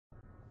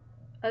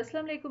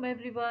Assalamu alaikum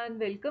everyone,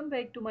 welcome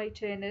back to my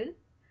channel.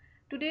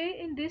 Today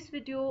in this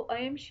video I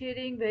am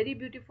sharing very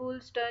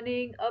beautiful,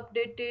 stunning,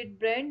 updated,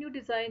 brand new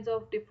designs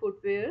of the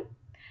footwear.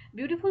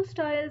 Beautiful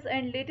styles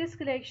and latest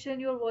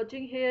collection you are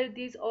watching here,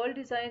 these all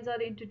designs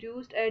are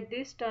introduced at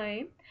this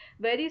time.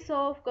 Very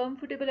soft,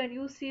 comfortable, and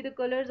you see the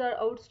colors are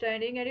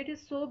outstanding, and it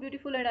is so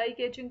beautiful and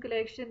eye-catching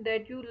collection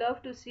that you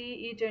love to see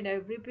each and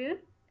every pair.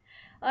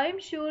 I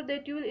am sure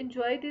that you will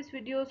enjoy this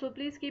video, so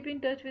please keep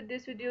in touch with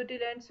this video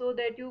till end so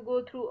that you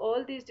go through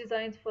all these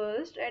designs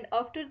first, and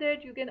after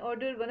that you can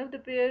order one of the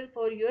pair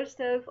for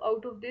yourself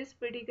out of this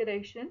pretty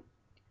collection.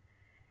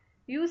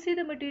 You see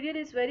the material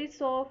is very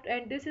soft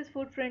and this is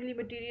foot friendly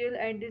material,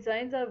 and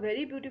designs are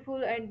very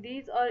beautiful, and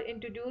these are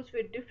introduced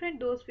with different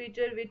dose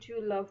feature which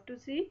you love to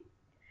see.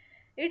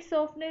 Its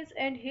softness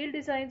and heel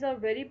designs are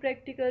very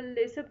practical,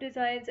 lace-up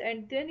designs,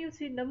 and then you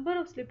see number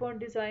of slip-on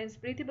designs,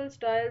 breathable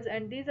styles,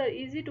 and these are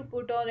easy to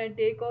put on and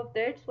take off.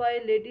 That's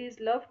why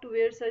ladies love to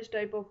wear such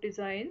type of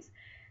designs.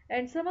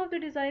 And some of the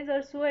designs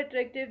are so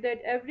attractive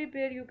that every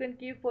pair you can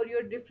keep for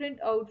your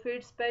different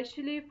outfits,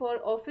 especially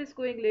for office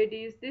going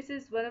ladies. This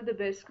is one of the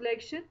best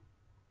collection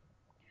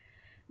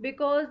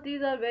because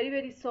these are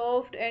very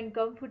soft and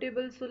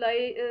comfortable. So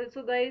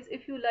guys,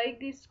 if you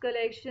like this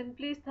collection,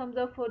 please thumbs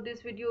up for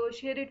this video,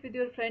 share it with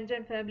your friends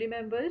and family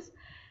members,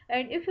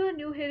 and if you are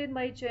new here in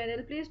my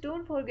channel, please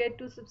don't forget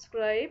to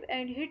subscribe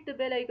and hit the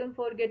bell icon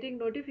for getting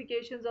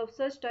notifications of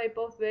such type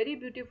of very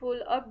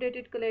beautiful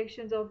updated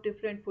collections of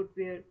different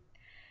footwear.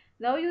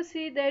 Now you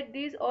see that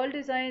these all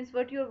designs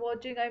what you are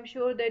watching, I'm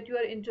sure that you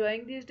are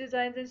enjoying these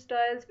designs and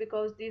styles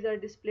because these are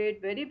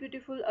displayed very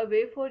beautiful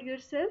away for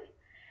yourself.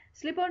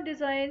 Slip-on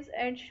designs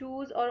and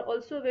shoes are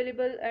also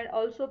available and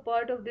also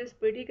part of this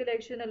pretty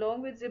collection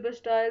along with zipper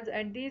styles,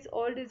 and these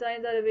all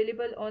designs are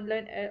available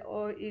online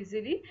or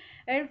easily.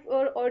 And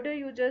for order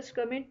you just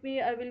comment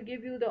me, I will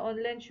give you the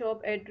online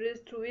shop address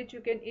through which you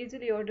can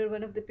easily order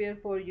one of the pair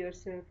for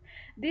yourself.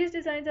 These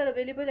designs are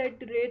available at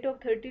the rate of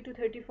 $30 to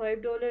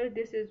 $35.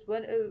 This is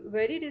one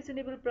very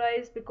reasonable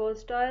price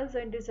because styles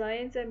and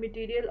designs and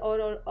material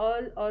all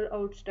are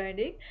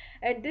outstanding,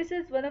 and this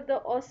is one of the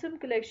awesome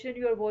collection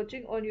you are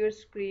watching on your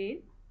screen.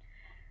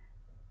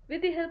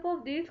 With the help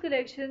of these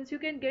collections, you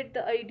can get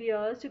the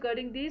ideas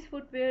regarding these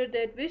footwear,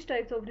 that which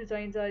types of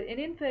designs are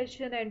in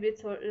fashion and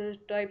which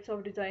types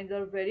of designs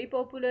are very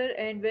popular.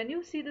 And when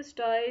you see the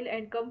style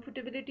and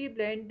comfortability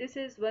blend, this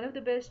is one of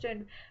the best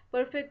and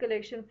perfect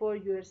collection for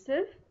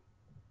yourself.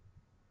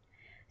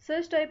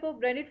 Such type of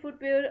branded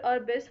footwear are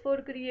best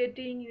for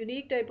creating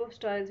unique type of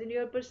styles in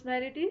your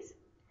personalities.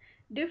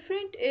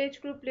 Different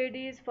age group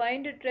ladies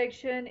find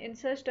attraction in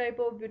such type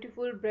of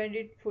beautiful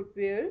branded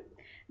footwear.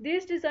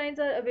 These designs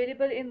are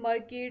available in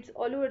markets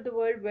all over the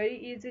world very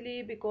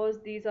easily because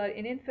these are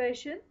in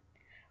fashion.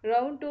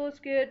 Round toe,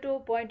 square toe,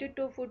 pointed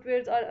toe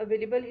footwears are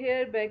available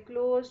here. Back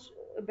closed,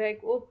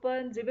 back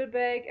open, zipper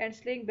back, and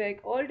sling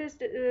back. All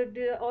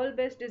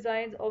best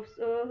designs of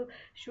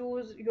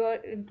shoes you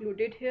are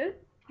included here.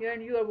 Here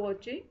and you are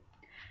watching.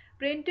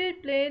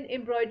 Printed, plain,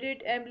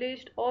 embroidered,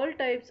 embellished, all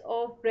types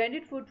of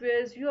branded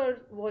footwears you are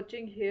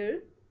watching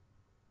here.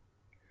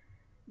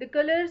 The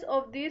colors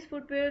of these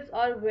footwears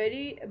are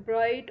very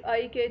bright,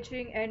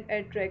 eye-catching and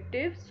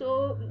attractive.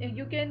 So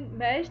you can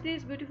match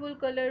these beautiful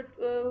colored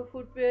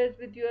footwears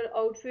with your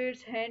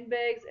outfits,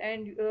 handbags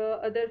and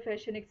other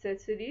fashion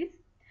accessories.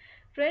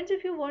 Friends,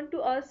 if you want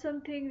to ask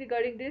something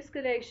regarding this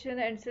collection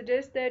and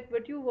suggest that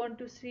what you want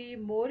to see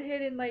more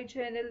here in my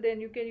channel, then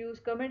you can use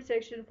comment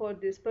section for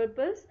this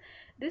purpose.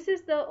 This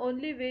is the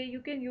only way you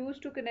can use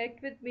to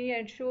connect with me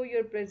and show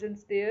your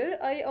presence there.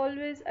 I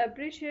always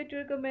appreciate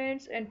your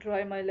comments and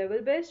try my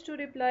level best to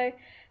reply.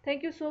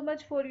 Thank you so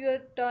much for your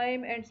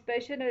time and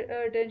special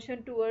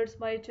attention towards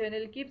my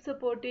channel. Keep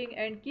supporting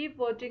and keep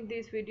watching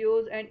these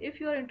videos, and if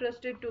you are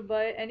interested to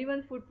buy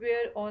anyone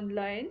footwear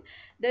online,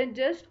 then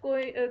just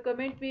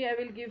comment me, I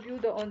will give you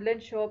the online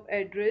shop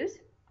address.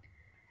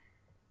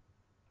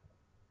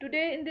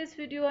 Today in this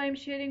video I am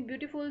sharing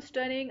beautiful,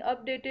 stunning,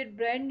 updated,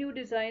 brand new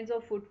designs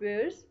of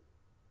footwears.